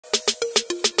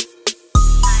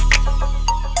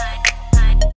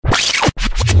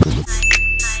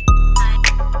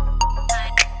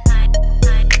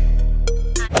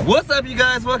What's up, you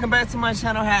guys? Welcome back to my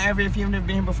channel. However, if you've never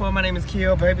been here before, my name is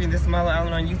Keyel, baby, and this is my little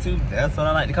island on YouTube. That's what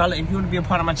I like to call it. If you want to be a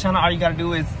part of my channel, all you gotta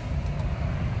do is...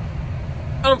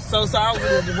 I'm so sorry, I was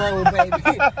on the road,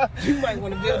 baby. You might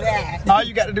want to do that. All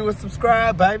you gotta do is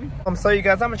subscribe, baby. So you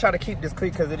guys, I'm gonna try to keep this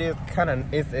quick because it is kind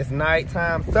of, it's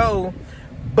nighttime. So,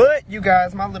 but you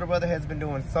guys, my little brother has been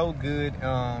doing so good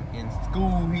in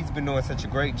school. He's been doing such a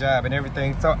great job and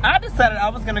everything. So I decided I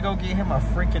was gonna go get him a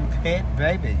freaking pet,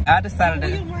 baby. I decided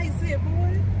You might sit,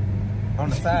 boy. on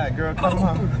the side, girl, come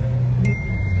on.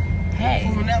 Hey,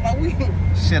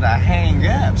 should I hang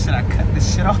up? Should I cut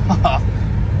this shit off?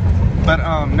 But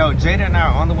no, Jada and I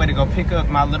are on the way to go pick up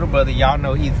my little brother. Y'all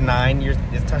know he's 9 years.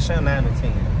 Is Tasha 9 or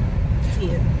 10?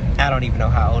 10. I don't even know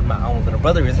how old my own little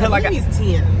brother is. I think he's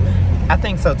 10. I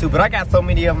think so too, but I got so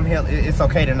many of them. Hell, it's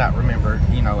okay to not remember,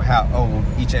 you know, how old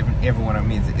every one of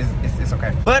them is. It's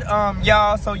okay. But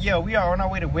y'all, so yeah, we are on our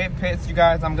way to Wet Pets, you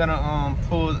guys. I'm gonna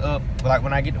pull up, like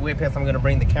when I get to Wet Pets, I'm gonna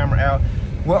bring the camera out.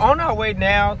 We're on our way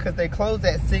now because they closed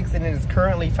at 6 and it's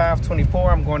currently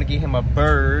 5:24. I'm going to get him a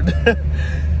bird.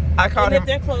 I called him. If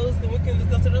they're closed, then we can just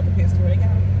go to the other pet store. They got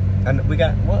them. And we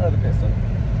got what other pet store?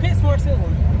 PetSmart still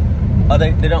one. Oh,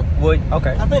 they don't. Well,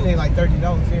 okay. I think they like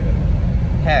 $30 here.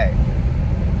 Hey,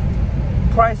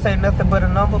 price ain't nothing but a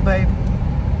number, baby.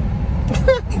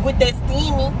 With that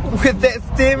steamy. With that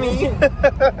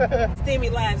stimmy. Steamy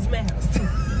lives matter.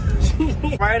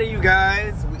 Friday, you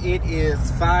guys. It is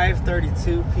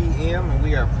 5:32 p.m. and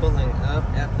we are pulling up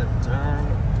at the darn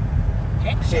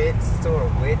pet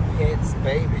store. Wet Pets,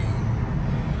 baby.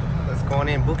 Let's go on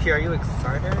in. Bookie, are you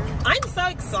excited? I'm so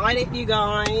excited, you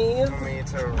guys. Me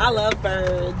too. I love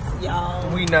birds, y'all.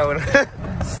 We know it.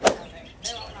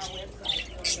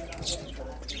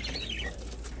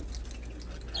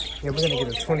 Yeah, we're gonna get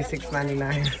a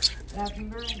 $26.99.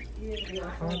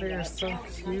 Oh, they're so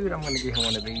cute. I'm gonna get him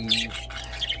one of these.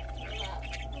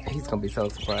 He's gonna be so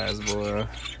surprised, boy.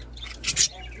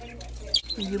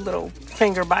 You little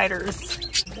finger biters.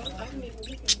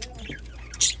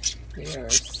 They are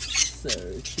so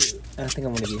cute. I think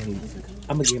I'm gonna give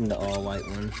him the all white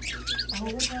one.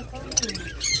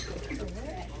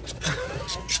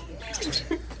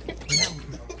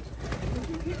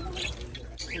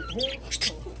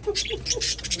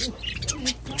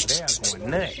 They are going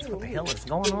nuts. What the hell is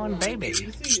going on, baby?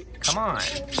 Come on.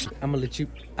 I'm gonna let you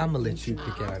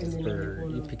pick out this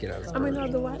bird. You pick it out this bird. I mean, no,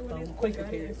 the white one.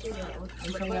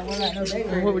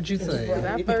 What would you say?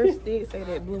 I first did say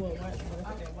that blue and white one.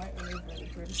 I think that white one is really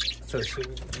pretty. So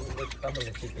I'm gonna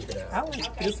let you pick it out. I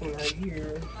like this one right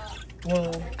here.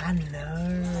 Well, I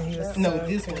know. no,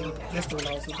 this one. This one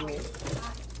also good.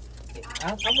 I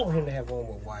want him to have one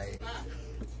with white.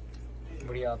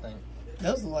 What do y'all think?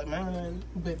 Those look like mine,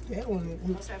 but that one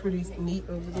looks pretty neat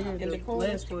over there. And the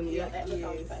last one, yeah,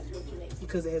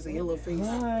 because it has a yellow face.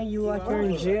 Why you like you're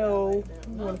in jail?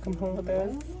 You want to come home with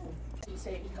that?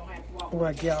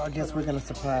 Well, y'all, I guess we're gonna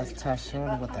surprise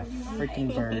Tasha with a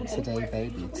freaking bird today,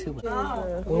 baby. Too.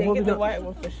 We'll get the white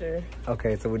one for sure.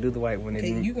 Okay, so we'll do the white one.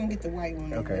 Okay, you're gonna get the white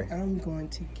one. Okay. I'm going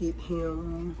to get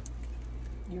him.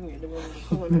 You get the one in the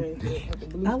corner. The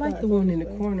blue I like the one in the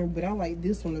corner, but I like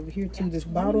this one over here too. This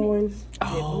bottom one.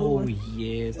 Oh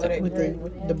yes, with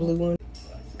the blue one.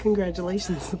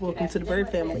 Congratulations! Welcome to the bird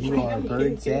family. You are a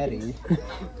bird daddy.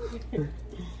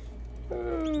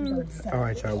 All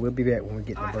right, y'all. We'll be back when we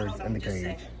get the birds in the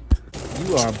cage.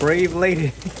 You are a brave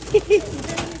lady.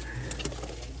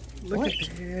 Look at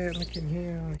that. Look at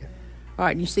him. All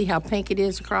right, you see how pink it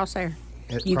is across there?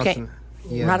 You can't.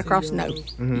 Yeah. Right across the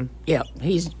nose. Mm-hmm. Yep,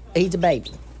 he's a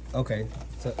baby. Okay.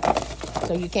 So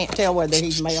you can't tell whether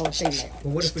he's male or female.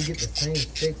 Well, what if we get the same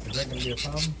sex? Is that gonna be a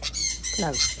problem?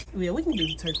 No. Yeah, we can do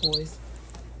the turquoise.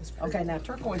 Okay, now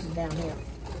turquoise is down here,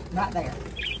 right there.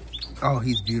 Oh,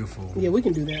 he's beautiful. Yeah, we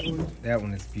can do that one. That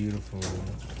one is beautiful.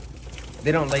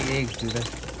 They don't lay eggs, do they?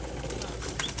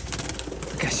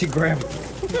 Look how she grabbed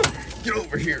it. Get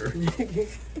over here.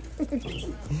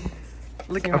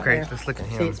 Look. Okay, let's look at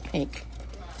him. See, it's pink.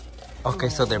 Okay,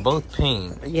 so they're both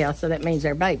pink. Yeah, so that means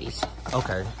they're babies.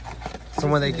 Okay. So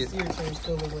when they get...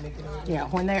 Yeah,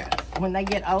 when they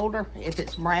get older, if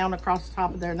it's brown across the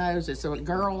top of their nose, it's a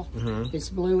girl. If it's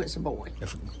blue, it's a boy.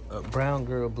 If a brown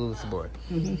girl, blue is a boy.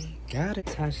 Got it.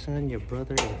 Tasha, your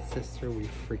brother and sister, we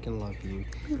freaking love you.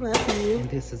 We love you. And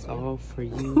this is all for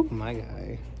you, my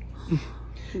guy.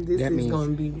 This is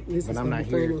gonna be. When I'm not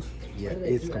here, yeah,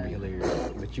 it's gonna be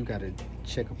hilarious. But you gotta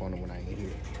check up on it when I ain't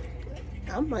here.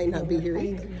 I might not be here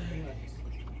either.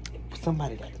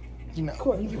 Somebody got, you know.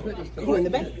 Court in the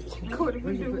back.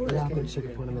 Y'all gonna check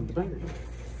up on him in the bird.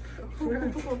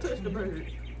 Who's gonna touch the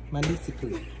bird? My Lucy,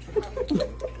 please.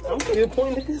 I'm still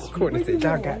pointing at this. Courtney said,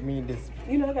 y'all got me in this.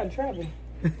 You know, I got to travel.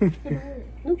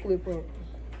 New clip up.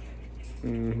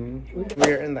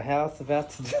 We're in the house about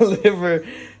to deliver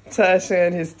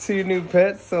Tyshawn his 2 new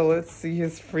pets, so let's see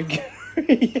his freaking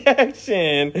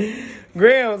reaction.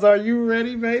 Grams, are you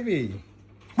ready, baby?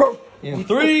 In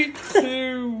 3,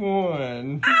 2,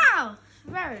 1. Ow!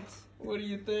 Birds. What do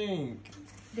you think?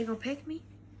 They gonna peck me?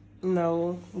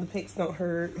 No, the pics don't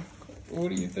hurt. What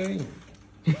do you think?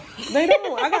 They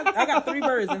don't. I got 3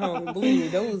 birds at home. Believe me,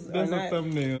 those are That's a not.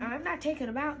 thumbnail. I'm not taking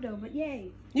them out though, but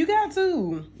yay. You got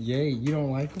to. Yay, you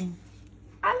don't like them?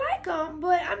 I like them,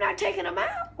 but I'm not taking them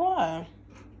out. Why?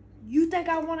 You think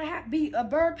I want to be a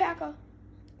bird packer?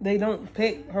 They don't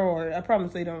peck hard. I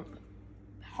promise they don't.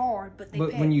 Hard, but they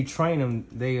But peck. when you train them,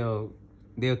 they'll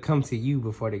come to you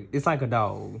before they. It's like a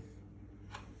dog.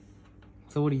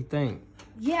 So what do you think?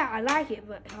 Yeah, I like it,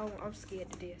 but I'm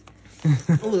scared to death.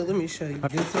 Look, let me show you.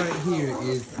 This right here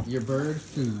is your bird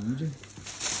food.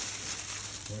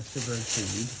 That's your bird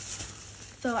food.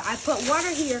 So I put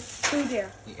water here, food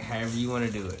there. However you want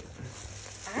to do it.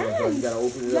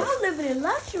 Y'all living in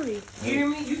luxury. You hear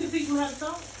me? You can teach them how to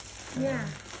talk. Yeah.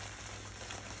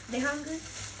 They hungry?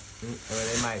 Well,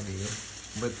 they might be.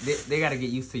 But they got to get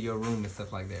used to your room and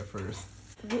stuff like that first.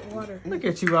 Get water. Look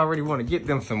at you already want to get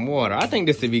them some water. I think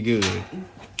this would be good.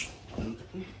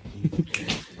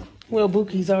 Well,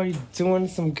 Bookie's already doing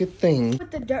some good things.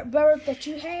 With the dirt bird that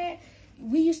you had,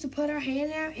 we used to put our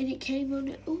hand out and it came on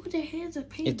the. Ooh, their hands are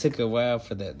pink. It took a while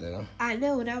for that, though. I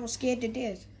know, and I was scared to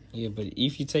death. Yeah, but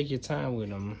if you take your time with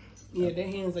them. Yeah, their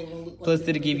hands ain't gonna look like. Plus,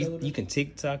 it'll give you can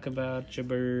TikTok about your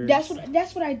birds.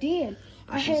 That's what I did.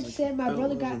 I had said my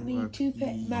brother got me 2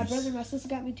 pets. My brother and my sister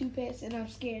got me 2 pets, and I'm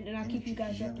scared, and I'll keep you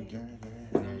guys updated.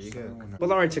 There you go.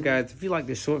 Well, alright, you guys. If you like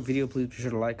this short video, please be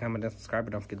sure to like, comment, and subscribe.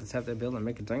 And don't forget to tap that bell and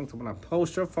make it ding so when I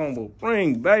post, your phone will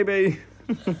ring, baby.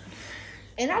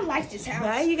 And I like this house.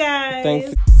 Bye, you guys.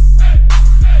 Thanks.